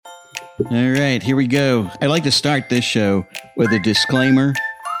All right, here we go. I like to start this show with a disclaimer.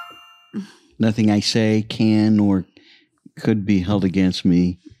 Nothing I say can or could be held against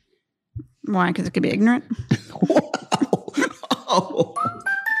me. Why? Because it could be ignorant? Oh.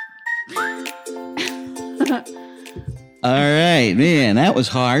 All right, man, that was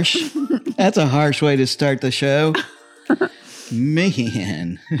harsh. That's a harsh way to start the show.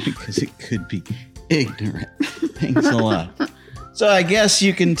 Man, because it could be ignorant. Thanks a lot. So I guess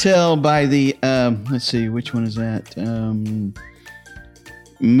you can tell by the, let's see, which one is that?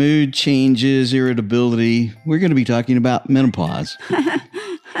 Mood changes, irritability. We're going to be talking about menopause.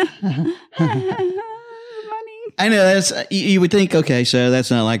 I know that's, you would think, okay, so that's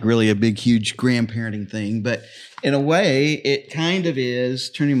not like really a big, huge grandparenting thing, but in a way, it kind of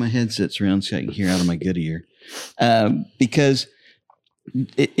is. Turning my headsets around so I can hear out of my good ear. Because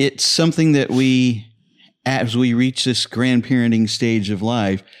it's something that we, as we reach this grandparenting stage of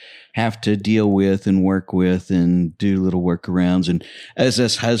life, have to deal with and work with and do little workarounds. And as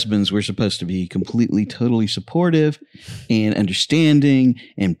us husbands, we're supposed to be completely, totally supportive and understanding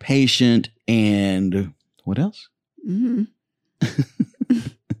and patient and what else? Mm-hmm.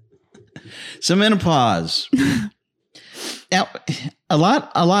 So menopause. Now, a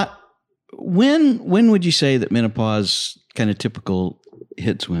lot. When would you say that menopause kind of typical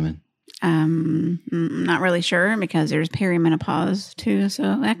hits women? Not really sure because there's perimenopause too.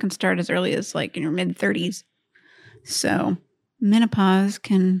 So that can start as early as like in your mid 30s. So menopause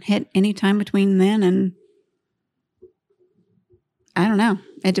can hit any time between then and I don't know.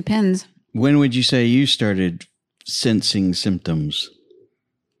 It depends. When would you say you started sensing symptoms?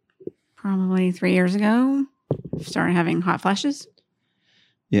 Probably 3 years ago. Started having hot flashes.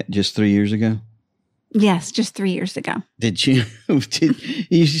 Yeah, just 3 years ago. Yes, just 3 years ago. Did you?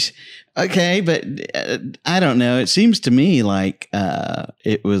 Okay, but I don't know. It seems to me like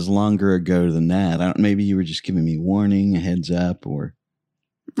it was longer ago than that. Maybe you were just giving me warning, a heads up, or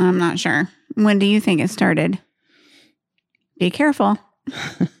I'm not sure. When do you think it started? Be careful.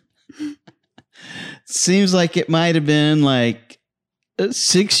 Seems like it might have been like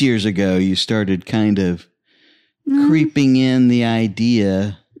 6 years ago. You started kind of creeping in the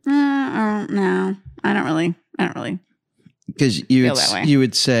idea. No, I don't really. Because you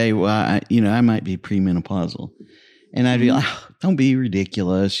would say, well, I might be premenopausal. And I'd be like, oh, don't be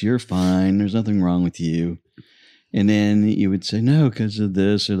ridiculous. You're fine. There's nothing wrong with you. And then you would say, no, because of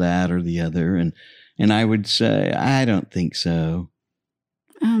this or that or the other. And I would say, I don't think so.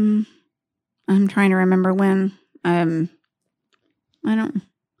 I'm trying to remember when. I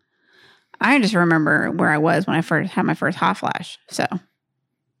just remember where I was when I first had my first hot flash. So.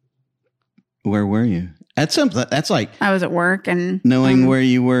 Where were you? That's something. That's like I was at work and knowing where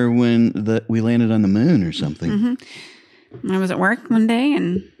you were when we landed on the moon or something. Mm-hmm. I was at work one day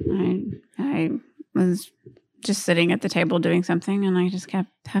and I was just sitting at the table doing something and I just kept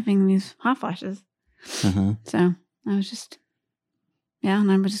having these hot flashes. Uh-huh. So I was just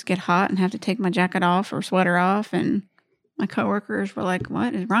and I would just get hot and have to take my jacket off or sweater off, and my coworkers were like,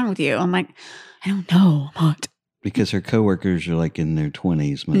 "What is wrong with you?" I'm like, "I don't know, I'm hot." Because her coworkers are like in their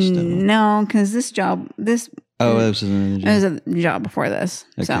 20s, most of them. No, because that was another job. It was a job before this.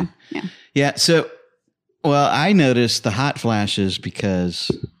 Okay. So, yeah. Yeah. So, well, I noticed the hot flashes because,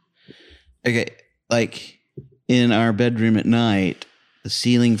 like in our bedroom at night, the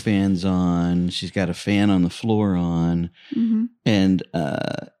ceiling fan's on. She's got a fan on the floor on. Mm-hmm. And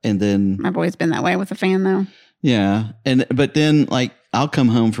then. I've always been that way with the fan, though. Yeah. But then, like, I'll come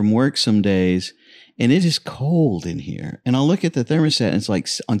home from work some days. And it is cold in here. And I'll look at the thermostat and it's like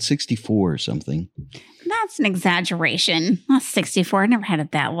on 64 or something. That's an exaggeration. Not 64. I never had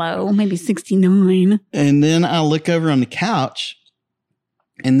it that low. Maybe 69. And then I'll look over on the couch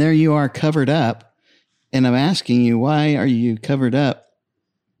and there you are covered up. And I'm asking you, why are you covered up?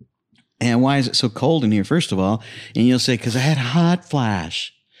 And why is it so cold in here, first of all? And you'll say, because I had a hot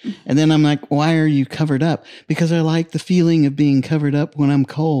flash. And then I'm like, why are you covered up? Because I like the feeling of being covered up when I'm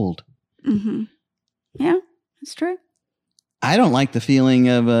cold. Mm-hmm. Yeah, that's true. I don't like the feeling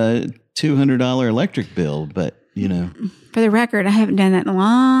of a $200 electric bill, but, For the record, I haven't done that in a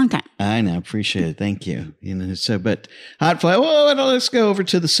long time. I know. Appreciate it. Thank you. But hot flash, let's go over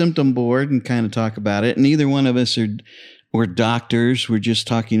to the symptom board and kind of talk about it. And neither one of us we're doctors. We're just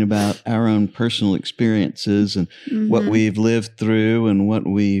talking about our own personal experiences and what we've lived through and what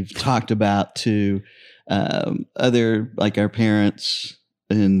we've talked about to other, like our parents,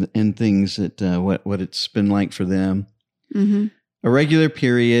 and things that what it's been like for them. Mm-hmm. Irregular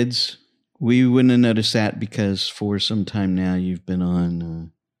periods, we wouldn't have noticed that because for some time now you've been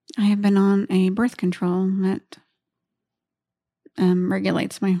on. I have been on a birth control that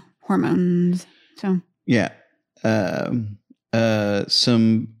regulates my hormones. So yeah, some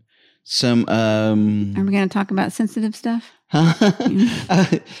are we going to talk about sensitive stuff?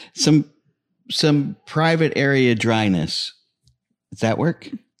 some private area dryness. Does that work?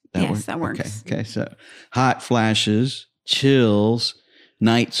 That works. Okay. So hot flashes, chills,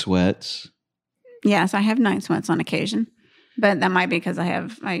 night sweats. Yes, I have night sweats on occasion, but that might be because I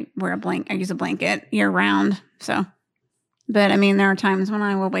use a blanket year round. So, but I mean, there are times when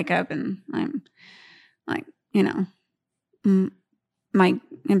I will wake up and I'm like, my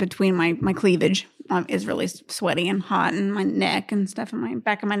in between my cleavage is really sweaty and hot, and my neck and stuff, and my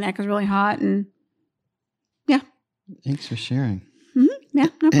back of my neck is really hot, and yeah. Thanks for sharing. Mm-hmm. Yeah,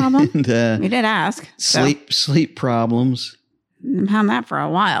 no problem. And, you did ask. Sleep problems. I've had that for a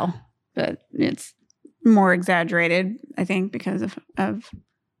while, but it's more exaggerated, I think, because of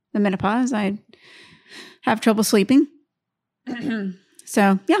the menopause. I have trouble sleeping.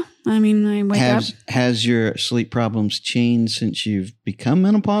 So, yeah, I mean, I wake up. Has your sleep problems changed since you've become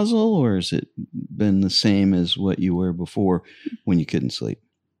menopausal, or has it been the same as what you were before when you couldn't sleep?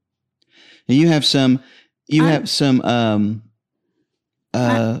 And you have some. Go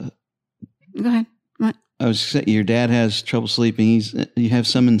ahead. What? I was saying your dad has trouble sleeping. You have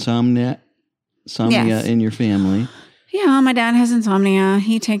some insomnia yes. in your family. Yeah, my dad has insomnia.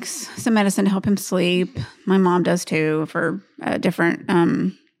 He takes some medicine to help him sleep. My mom does too for different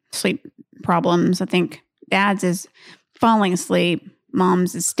sleep problems. I think dad's is falling asleep.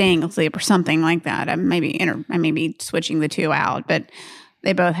 Mom's is staying asleep or something like that. I may be switching the two out, but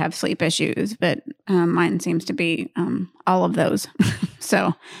they both have sleep issues. But mine seems to be all of those.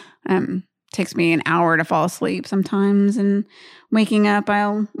 So takes me an hour to fall asleep sometimes, and waking up,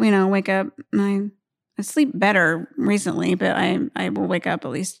 I'll wake up. I sleep better recently, but I will wake up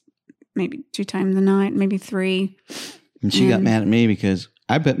at least maybe 2 times a night, maybe 3. And she got mad at me because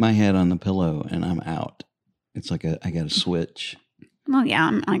I put my head on the pillow and I'm out. It's like I got a switch. Well, yeah,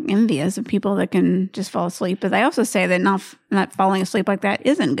 I'm like envious of people that can just fall asleep, but they also say that not falling asleep like that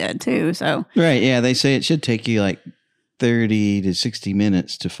isn't good too. So right, yeah, they say it should take you like 30 to 60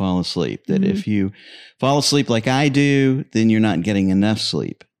 minutes to fall asleep. That if you fall asleep like I do, then you're not getting enough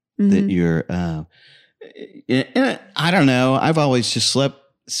sleep. That you're, I don't know. I've always just slept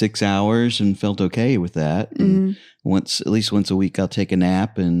 6 hours and felt okay with that. And at least once a week, I'll take a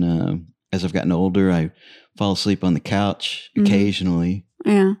nap. And as I've gotten older, I fall asleep on the couch occasionally.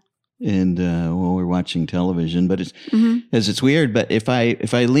 Yeah. And while we're watching television, but it's weird. But if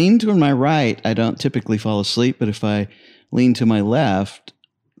I lean to my right, I don't typically fall asleep. But if I lean to my left,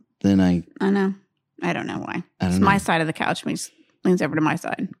 then I know. I don't know why. It's my side of the couch. Leans over to my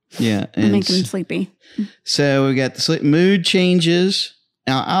side. Yeah. And make him sleepy. So we got the sleep mood changes.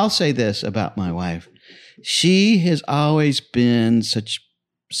 Now I'll say this about my wife. She has always been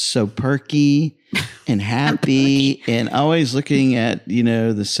so perky and happy and always looking at,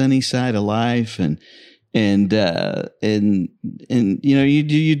 the sunny side of life and you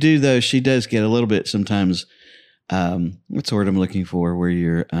do those. She does get a little bit sometimes, what's the word I'm looking for, where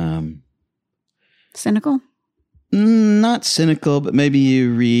you're, cynical? Not cynical, but maybe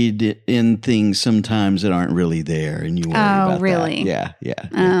you read in things sometimes that aren't really there and you worry about really? that. Yeah.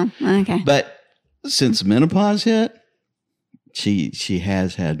 Oh, okay. But since menopause hit, she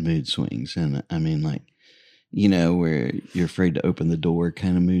has had mood swings. And I mean, like, where you're afraid to open the door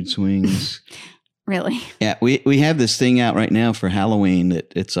kind of mood swings. Really? Yeah. We have this thing out right now for Halloween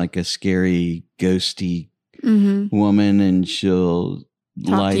that it's like a scary, ghosty woman, and she'll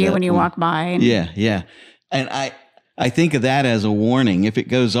talk to you when you walk by. Yeah. And I think of that as a warning. If it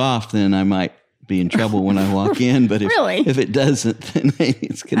goes off, then I might be in trouble when I walk in. But if it doesn't, then maybe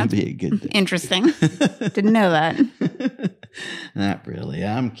it's going to be a good thing. Interesting. Didn't know that. Not really.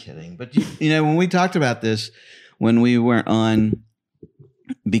 I'm kidding. But, when we talked about this when we weren't on,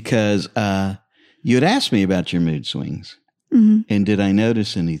 because you had asked me about your mood swings. And did I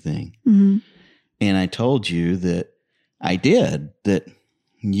notice anything? And I told you that I did, that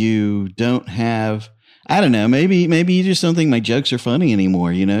you don't have... I don't know. Maybe you just don't think my jokes are funny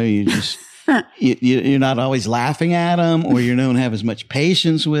anymore. You just you're not always laughing at them, or you don't have as much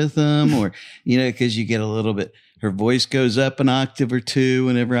patience with them, or because you get a little bit. Her voice goes up an octave or two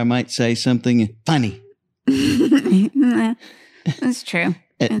whenever I might say something funny. That's true.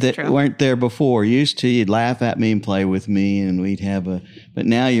 That weren't there before. Used to, you'd laugh at me and play with me, and we'd have But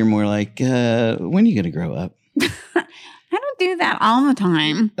now you're more like, when are you going to grow up? I don't do that all the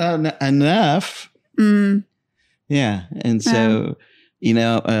time. Enough. Yeah. And so,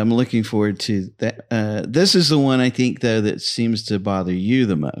 I'm looking forward to that. This is the one I think, though, that seems to bother you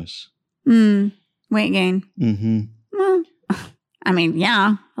the most. Weight gain. Mm-hmm. Well, I mean,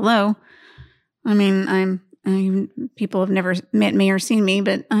 yeah, hello. I mean, people have never met me or seen me,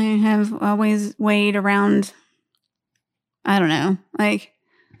 but I have always weighed around, I don't know, like.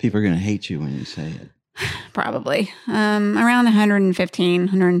 People are going to hate you when you say it. Probably. Around 115,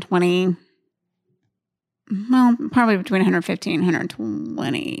 120. Well, probably between 115 and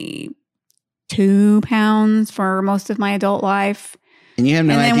 122 pounds for most of my adult life. And you have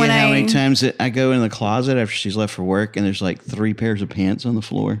no idea how many times that I go in the closet after she's left for work and there's like 3 pairs of pants on the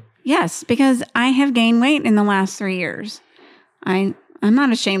floor. Yes, because I have gained weight in the last 3 years. I'm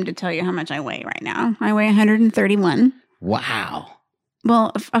not ashamed to tell you how much I weigh right now. I weigh 131. Wow.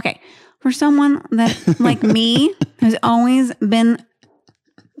 Well, okay. For someone that, like me, has always been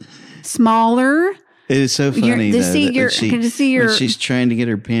smaller. It is so funny, to see your when she's trying to get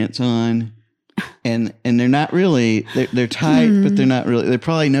her pants on, and they're not really, they're tight, but they're not really, they're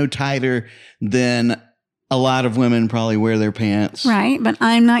probably no tighter than a lot of women probably wear their pants. Right, but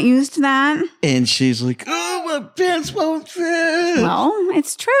I'm not used to that. And she's like, oh, my pants won't fit. Well,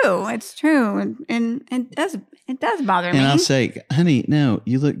 it's true. It's true. And it does bother me. And I'll say, honey, no,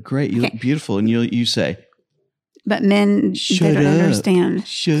 you look great. You look beautiful. And you say. But men, they don't understand.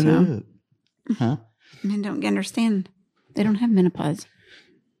 Shut up. Huh? Men don't understand. They don't have menopause.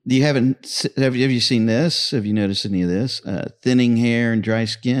 Have you seen this? Have you noticed any of this? Thinning hair and dry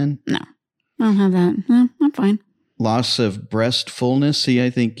skin? No. I don't have that. No, I'm fine. Loss of breast fullness. See, I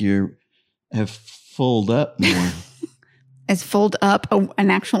think you have fulled up more. Is fold up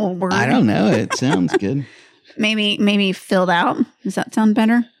an actual word? I don't know. It sounds good. Maybe filled out. Does that sound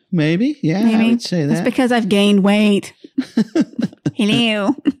better? Maybe. Yeah, maybe. I would say that. It's because I've gained weight.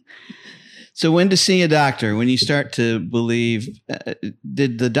 Hello. So when to see a doctor? When you start to believe,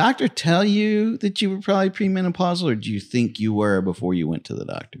 did the doctor tell you that you were probably premenopausal, or do you think you were before you went to the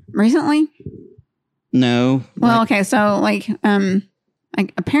doctor? Recently? No. Well, okay. So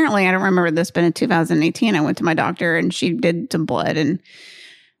apparently I don't remember this, but in 2018, I went to my doctor and she did some blood and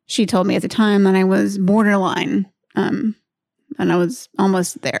she told me at the time that I was borderline, and I was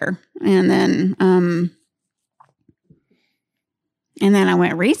almost there. And then I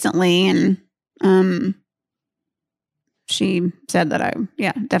went recently and, she said that I,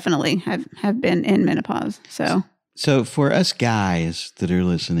 definitely have been in menopause. So for us guys that are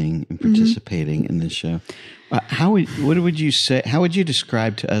listening and participating in this show, what would you say? How would you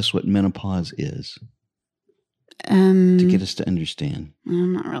describe to us what menopause is? To get us to understand.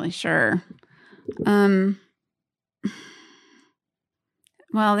 I'm not really sure. Well,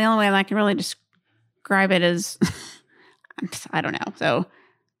 the only way I can really describe it is, I don't know. So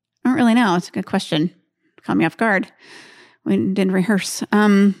I don't really know. It's a good question. Caught me off guard. We didn't rehearse.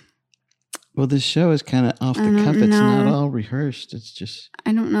 Well, this show is kind of off the cuff. It's not all rehearsed. It's just...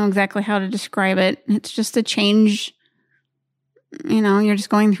 I don't know exactly how to describe it. It's just a change. You're just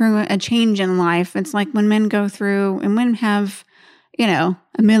going through a change in life. It's like when men go through and men have, a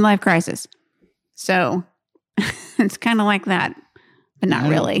midlife crisis. So it's kind of like that, but not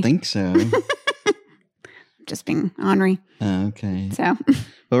really. I don't think so. Just being ornery. Okay. So...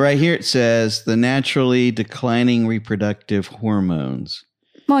 Well, right here it says the naturally declining reproductive hormones.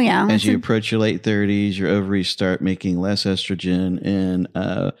 Well, yeah. As you approach your late 30s, your ovaries start making less estrogen and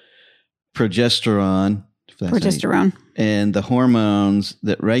progesterone. And the hormones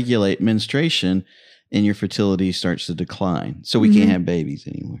that regulate menstruation and your fertility starts to decline. So we can't have babies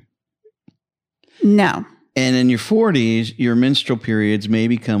anymore. No. And in your 40s, your menstrual periods may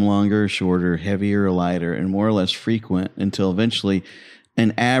become longer or shorter, heavier or lighter, and more or less frequent until eventually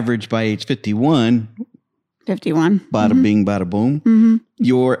an average by age 51. 51. Bada bing, bada boom.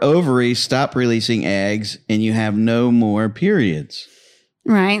 Your ovaries stop releasing eggs and you have no more periods.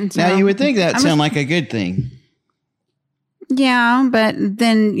 Right. So now you would think that sound like a good thing. Yeah, but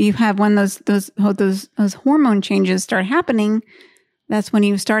then you have when those hormone changes start happening, that's when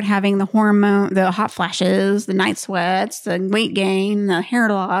you start having the hot flashes, the night sweats, the weight gain, the hair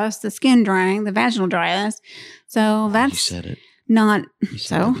loss, the skin drying, the vaginal dryness. So that's you said it. Not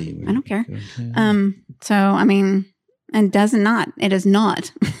so. I don't care. So I mean, it is not. It is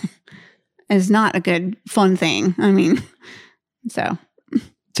not a good fun thing. I mean, so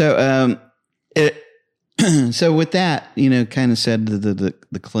so with that, kind of said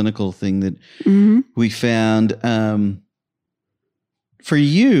the clinical thing that we found. For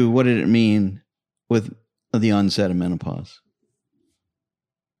you, what did it mean with the onset of menopause?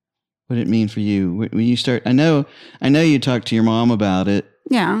 What did it mean for you when you start? I know you talked to your mom about it.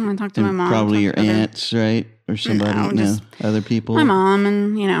 Yeah, I talked to my mom. Probably your aunts, right, or somebody. Other people. My mom,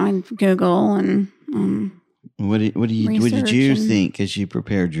 and and Google and. What did you think as you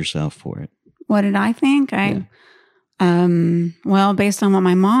prepared yourself for it? What did I think? I Well, based on what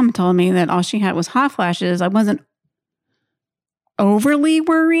my mom told me, that all she had was hot flashes, I wasn't overly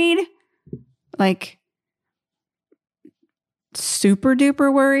worried, like super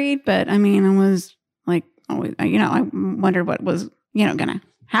duper worried. But I mean, I was like, always, I wondered what was, going to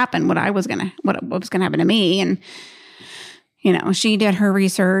happen, what was going to happen to me. And, she did her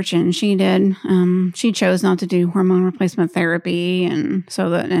research, and she chose not to do hormone replacement therapy. And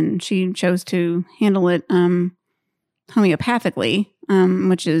and she chose to handle it, homeopathically,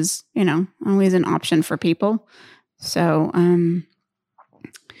 which is, always an option for people. So,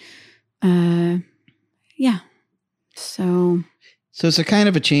 yeah. So it's a kind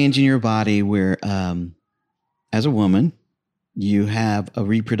of a change in your body where, as a woman, you have a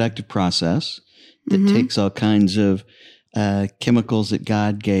reproductive process that takes all kinds of chemicals that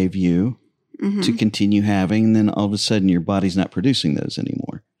God gave you to continue having. And then all of a sudden your body's not producing those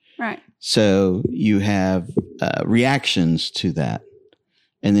anymore. Right. So you have reactions to that.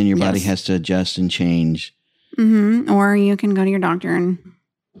 And then your body has to adjust and change. Or you can go to your doctor and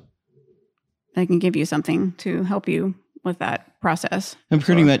they can give you something to help you with that process. And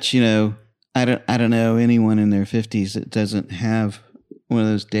pretty much, I don't know anyone in their 50s that doesn't have one of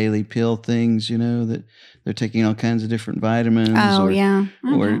those daily pill things, that they're taking all kinds of different vitamins. Oh, yeah.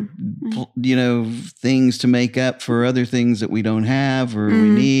 Or, things to make up for other things that we don't have or we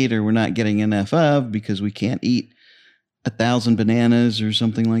need or we're not getting enough of because we can't eat 1,000 bananas or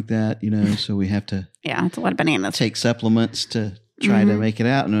something like that, so we have to it's a lot of bananas. Take supplements to try to make it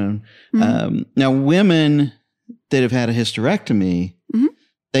out. Now, women that have had a hysterectomy,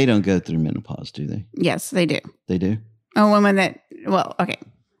 they don't go through menopause, do they? Yes, they do. They do? Oh, women that, well, okay.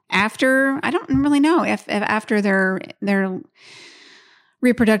 After, I don't really know if after their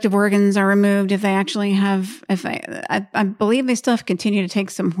reproductive organs are removed, if they actually have, I believe they still have to continue to take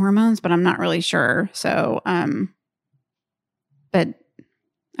some hormones, but I'm not really sure. So, but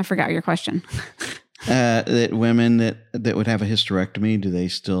I forgot your question. That women that would have a hysterectomy, do they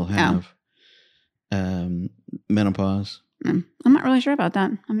still have menopause? I'm not really sure about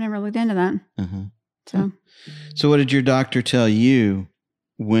that. I've never looked into that. So what did your doctor tell you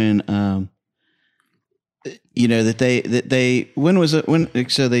when, that they when was it when?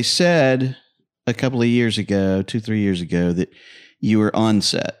 So they said a couple of years ago, 2-3 years ago, that you were on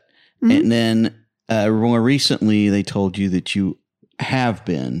set, and then more recently they told you that you have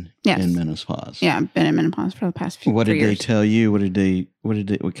been in menopause. Yeah, I've been in menopause for the past few. What did years. they tell you? What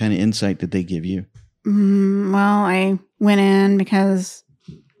kind of insight did they give you? Well, I went in because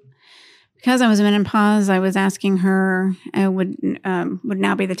I was in menopause. I was asking her, would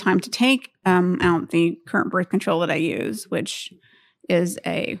now be the time to take out the current birth control that I use, which is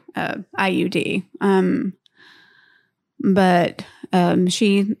a IUD. But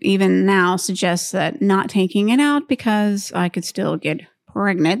she even now suggests that not taking it out because I could still get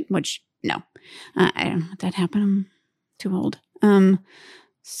pregnant, which no, I don't let that happen. I'm too old.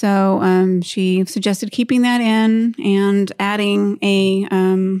 So she suggested keeping that in and adding a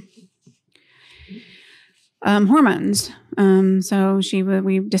hormones. So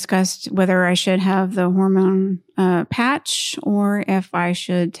we discussed whether I should have the hormone patch or if I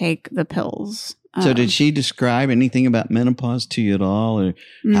should take the pills. So did she describe anything about menopause to you at all, or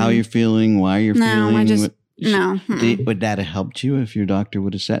how you're feeling, why you're feeling? No. Would that have helped you if your doctor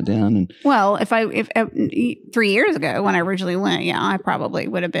would have sat down and? Well, if 3 years ago when I originally went, I probably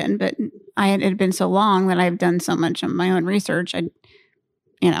would have been. But it had been so long that I've done so much of my own research. She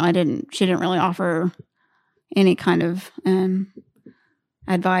didn't really offer any kind of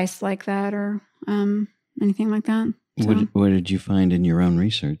advice like that or anything like that. So, what did you find in your own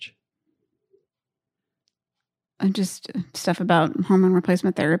research? Just stuff about hormone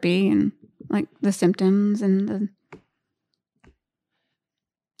replacement therapy and like the symptoms and the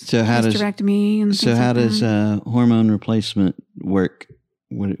hysterectomy and how does hormone replacement work?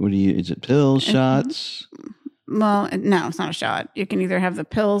 What do you? Is it pills, shots? Well, no, it's not a shot. You can either have the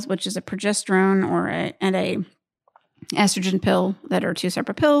pills, which is a progesterone, and a estrogen pill that are two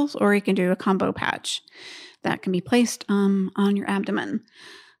separate pills, or you can do a combo patch that can be placed on your abdomen.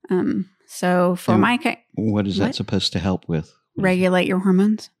 So for my case, what is that supposed to help with? Regulate your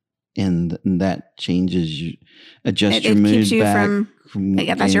hormones. And that changes you, adjust your mood keeps you back from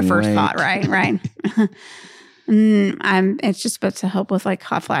that's your first thought, right? Right. It's just supposed to help with like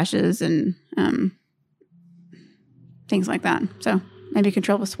hot flashes and things like that. So maybe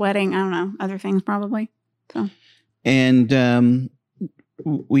control the sweating. I don't know, other things probably. So. And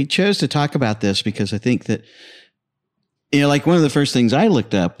we chose to talk about this because I think that, like one of the first things I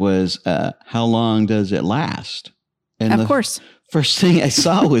looked up was how long does it last? And of course. First thing I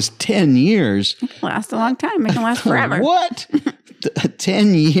saw was 10 years. It can last a long time. It can last forever. What?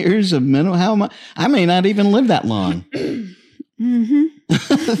 10 years of mental? I may not even live that long. Mm-hmm.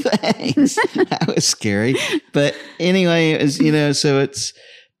 Thanks. That was scary. But anyway, it was, so it's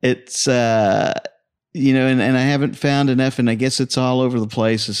and I haven't found enough, and I guess it's all over the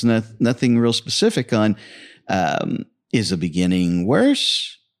place. It's nothing real specific on, is the beginning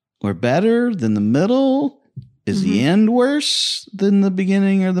worse or better than the middle? Is the end worse than the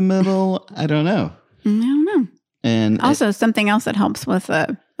beginning or the middle? I don't know. I don't know. And also something else that helps with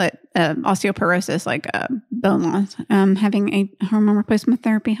osteoporosis, like bone loss. Having a hormone replacement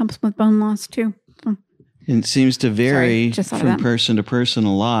therapy helps with bone loss too. It seems to vary from that. person to person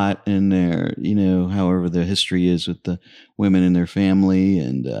a lot in their, however the history is with the women in their family.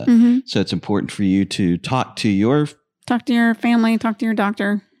 And so it's important for you to talk to your family, talk to your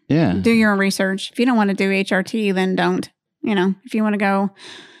doctor. Yeah. Do your own research. If you don't want to do HRT, then don't. If you want to go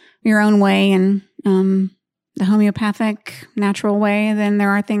your own way and the homeopathic, natural way, then there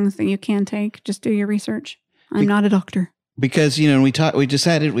are things that you can take. Just do your research. I'm not a doctor. Because, we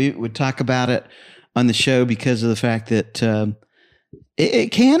decided we would talk about it on the show because of the fact that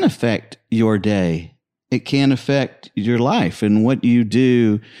it can affect your day. It can affect your life and what you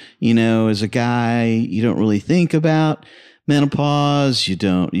do. As a guy, you don't really think about menopause.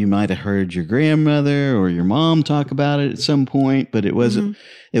 You might have heard your grandmother or your mom talk about it at some point, but it wasn't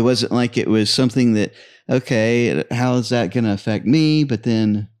like it was something that, okay, how is that going to affect me? But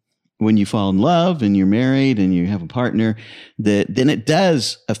then when you fall in love and you're married and you have a partner, then it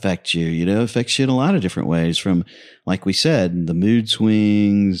does affect you, it affects you in a lot of different ways, from, like we said, the mood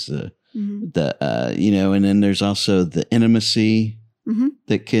swings, and then there's also the intimacy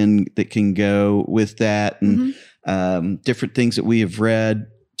that can go with that. And different things that we have read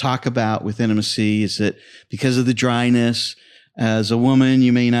talk about with intimacy is that because of the dryness, as a woman,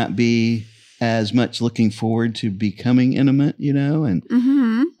 you may not be as much looking forward to becoming intimate,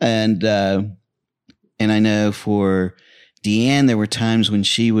 and I know for Deanne, there were times when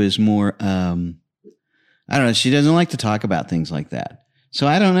she was more, I don't know, she doesn't like to talk about things like that. So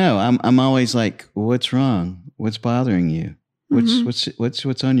I don't know. I'm always like, what's wrong? What's bothering you?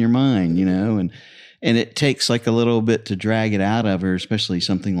 What's on your mind? And it takes like a little bit to drag it out of her, especially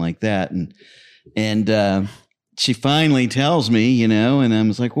something like that. And she finally tells me, and I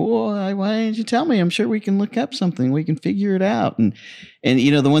was like, well, why didn't you tell me? I'm sure we can look up something. We can figure it out. And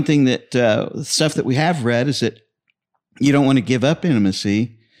the one thing that stuff that we have read is that you don't want to give up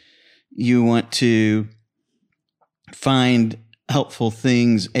intimacy. You want to find helpful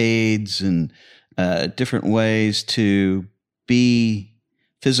things, aids, and different ways to be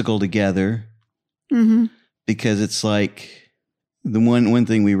physical together. Because it's like the one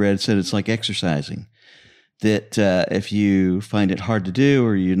thing we read said it's like exercising. That if you find it hard to do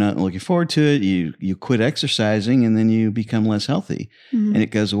or you're not looking forward to it, you quit exercising and then you become less healthy and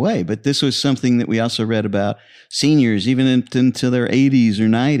it goes away. But this was something that we also read about seniors, even into their 80s or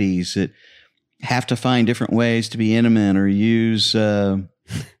 90s, that have to find different ways to be intimate or use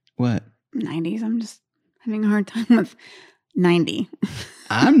what? 90s. I'm just having a hard time with 90.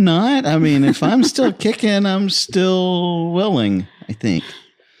 I'm not. I mean, if I'm still kicking, I'm still willing, I think.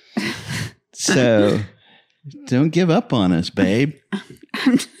 So don't give up on us, babe.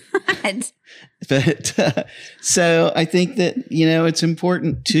 I'm not. But so I think that, it's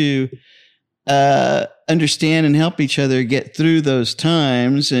important to understand and help each other get through those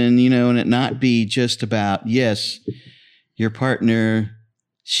times, and it not be just about, yes, your partner,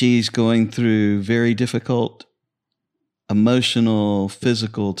 she's going through very difficult emotional,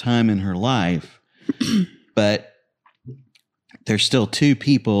 physical time in her life, but there's still two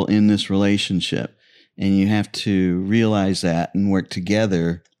people in this relationship, and you have to realize that and work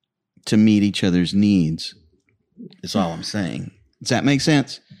together to meet each other's needs. Is all I'm saying. Does that make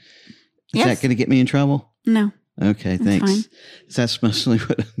sense? Is that going to get me in trouble? No. Okay, thanks. Fine. That's mostly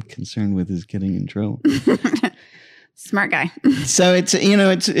what I'm concerned with, is getting in trouble. Smart guy. So it's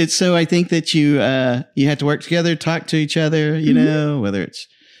so I think that you have to work together, talk to each other, whether it's,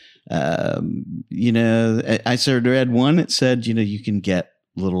 I sort of read one that said, you can get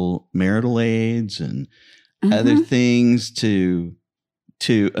little marital aids and other things to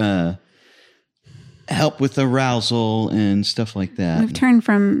help with arousal and stuff like that. We've turned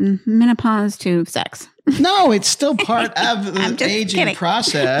from menopause to sex. No, it's still part of the aging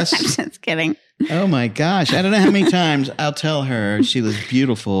process. I'm just kidding. Oh my gosh. I don't know how many times I'll tell her she looks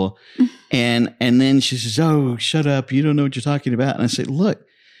beautiful. And then she says, oh, shut up. You don't know what you're talking about. And I say, look,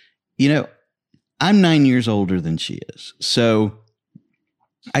 I'm 9 years older than she is. So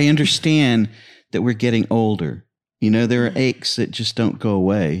I understand that we're getting older There are aches that just don't go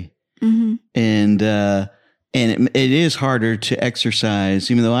away. Mm-hmm. And it is harder to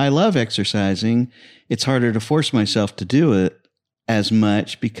exercise. Even though I love exercising, it's harder to force myself to do it as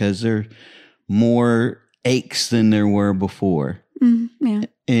much because there are more aches than there were before. Mm-hmm. Yeah.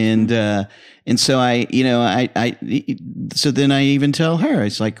 And so so then I even tell her,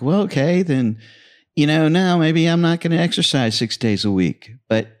 it's like, well, okay, then, now maybe I'm not going to exercise 6 days a week,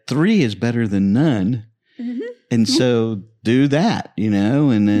 but 3 is better than none. Mm-hmm. And so do that,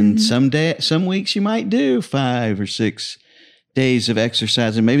 and then some weeks you might do 5 or 6 days of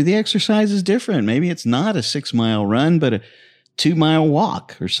exercise, and maybe the exercise is different. Maybe it's not a 6-mile run, but a 2-mile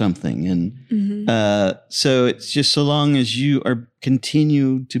walk or something. And so it's just so long as you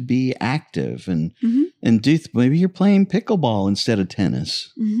continue to be active and maybe you're playing pickleball instead of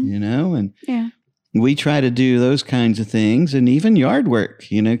tennis, and we try to do those kinds of things. And even yard work,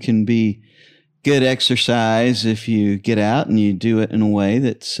 can be good exercise if you get out and you do it in a way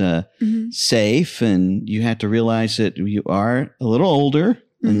that's safe. And you have to realize that you are a little older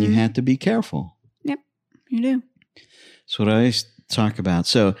and you have to be careful. Yep, you do. That's what I always talk about.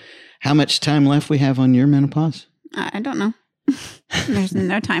 So how much time left we have on your menopause? I don't know. There's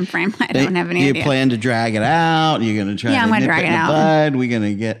no time frame. I don't have any idea. You plan to drag it out? You're going to try to nip it in the bud? We're going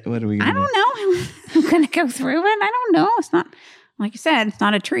to get, what are we going to do? I don't know. I'm going to go through it. I don't know. It's not, like you said, it's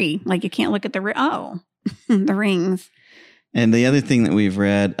not a tree. Like you can't look at the rings. And the other thing that we've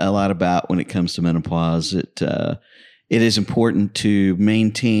read a lot about when it comes to menopause, it is important to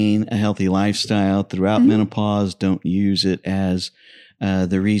maintain a healthy lifestyle throughout menopause. Don't use it as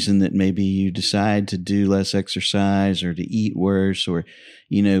the reason that maybe you decide to do less exercise or to eat worse, or,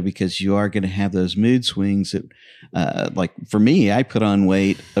 because you are going to have those mood swings that, like for me, I put on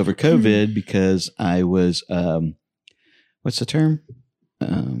weight over COVID because I was, what's the term?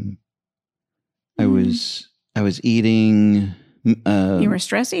 I was eating. You were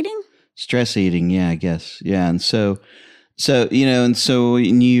stress eating? Stress eating. Yeah, I guess. Yeah. And so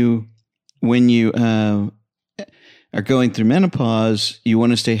when you are going through menopause, you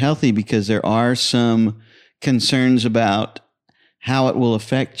want to stay healthy because there are some concerns about how it will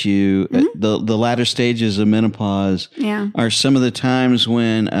affect you. The latter stages of menopause are some of the times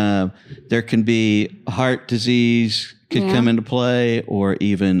when there can be heart disease could come into play, or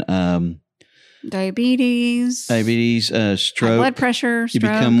even diabetes, stroke, blood pressure. You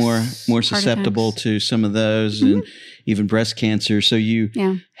become more susceptible to some of those, and even breast cancer. So you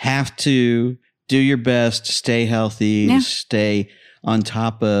have to do your best to stay healthy, stay on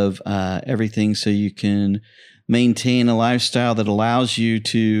top of everything, so you can maintain a lifestyle that allows you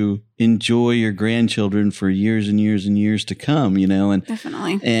to enjoy your grandchildren for years and years and years to come. And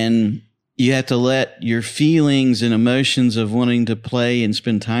definitely, and you have to let your feelings and emotions of wanting to play and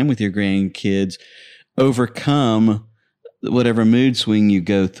spend time with your grandkids overcome whatever mood swing you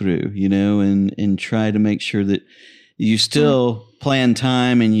go through, and try to make sure that you still plan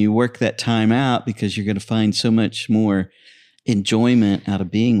time and you work that time out, because you're going to find so much more enjoyment out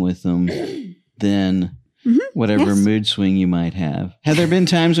of being with them than whatever mood swing you might have. Have there been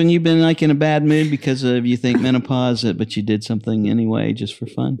times when you've been like in a bad mood because of, you think, menopause, but you did something anyway just for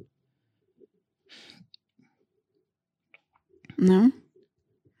fun? No,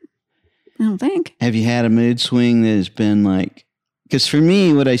 I don't think. Have you had a mood swing that has been like, because for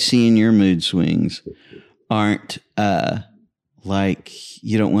me, what I see in your mood swings aren't like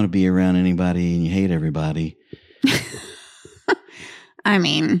you don't want to be around anybody and you hate everybody. I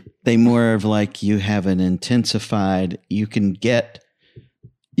mean, they more of like you have an intensified, you can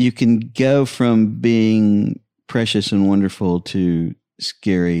go from being precious and wonderful to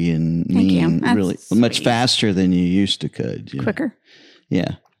scary and mean, really sweet. Much faster than you used to could. Quicker.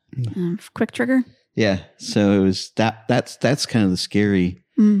 Yeah. Quick trigger. Yeah. So it was that's kind of the scary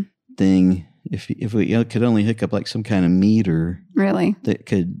thing. If we could only hook up like some kind of meter, really, that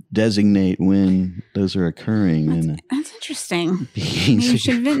could designate when those are occurring. That's interesting. You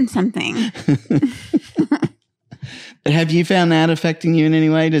should invent something. Have you found that affecting you in any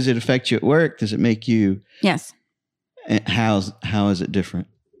way? Does it affect you at work? Does it make you? Yes. How is it different?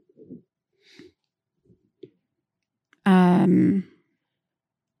 I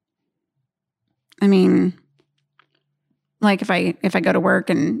mean, like if I go to work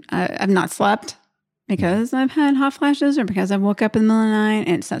and I've not slept because I've had hot flashes or because I woke up in the middle of the night,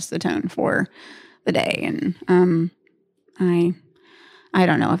 and it sets the tone for the day. And I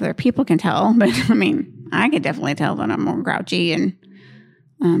don't know if other people can tell, but I mean, I could definitely tell that I'm more grouchy and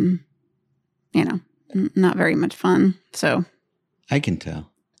not very much fun. So I can tell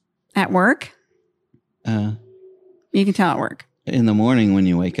at work. You can tell at work in the morning when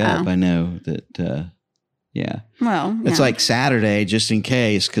you wake up. I know that Yeah. Well, It's yeah. like Saturday, just in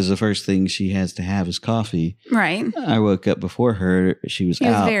case, because the first thing she has to have is coffee. Right. I woke up before her. She was He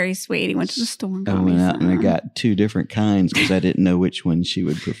out. was very sweet. He went to the store and I got me went out and I some. got 2 different kinds because I didn't know which one she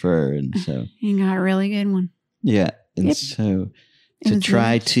would prefer. And so, He got a really good one. yeah. And Yep. so It to was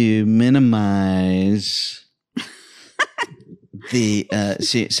try nice. to minimize the,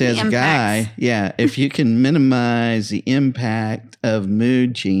 see, it says The guy, impacts. yeah, if you can minimize the impact of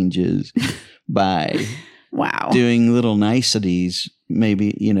mood changes by Wow. doing little niceties, maybe,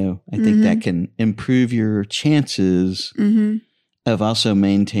 I think that can improve your chances Mm-hmm. of also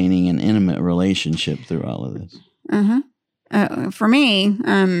maintaining an intimate relationship through all of this. For me,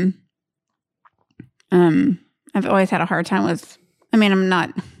 I've always had a hard time with. I mean, I'm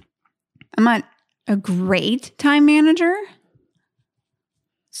not a great time manager.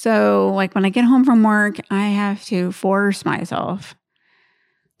 So, like when I get home from work, I have to force myself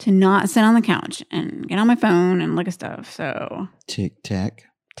to not sit on the couch and get on my phone and look at stuff. So, Tic tac.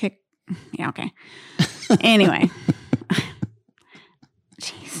 yeah, okay. Anyway,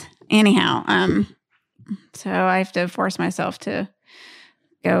 jeez. Anyhow, so I have to force myself to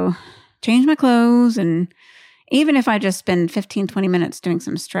go change my clothes, and even if I just spend 15, 20 minutes doing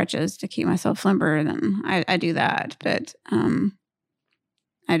some stretches to keep myself limber, then I do that. But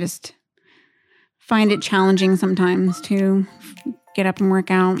I just find it challenging sometimes to get up and work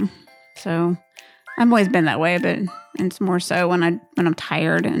out. So I've always been that way, but it's more so when I'm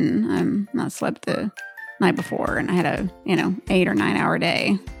tired and I'm not slept the night before and I had a 8 or 9 hour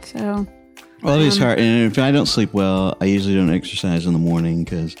day. So Well, it is hard. And if I don't sleep well, I usually don't exercise in the morning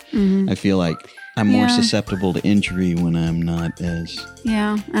because I feel like I'm more susceptible to injury when I'm not as.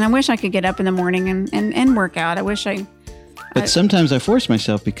 yeah, and I wish I could get up in the morning and work out. I wish But sometimes I force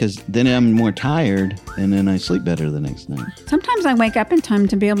myself because then I'm more tired and then I sleep better the next night. Sometimes I wake up in time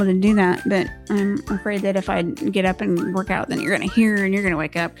to be able to do that, but I'm afraid that if I get up and work out, then you're going to hear and you're going to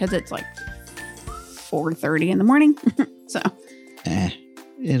wake up because it's like 4:30 in the morning. So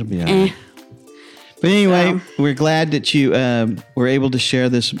It'll be all right. But anyway, we're glad that you were able to share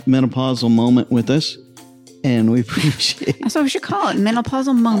this menopausal moment with us, and we appreciate. That's what we should call it: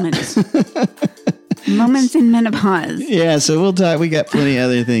 menopausal moments. Moments in menopause. Yeah, so we'll talk. We got plenty of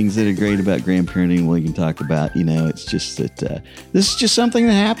other things that are great about grandparenting we can talk about. It's just that this is just something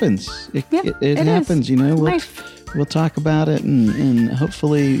that happens. It happens. We'll talk about it, and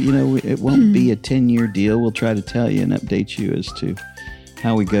hopefully, it won't be a 10-year deal. We'll try to tell you and update you as to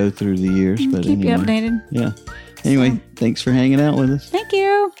how we go through the years. But Keep you updated. Yeah. Anyway, thanks for hanging out with us. Thank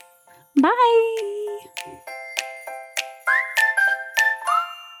you. Bye.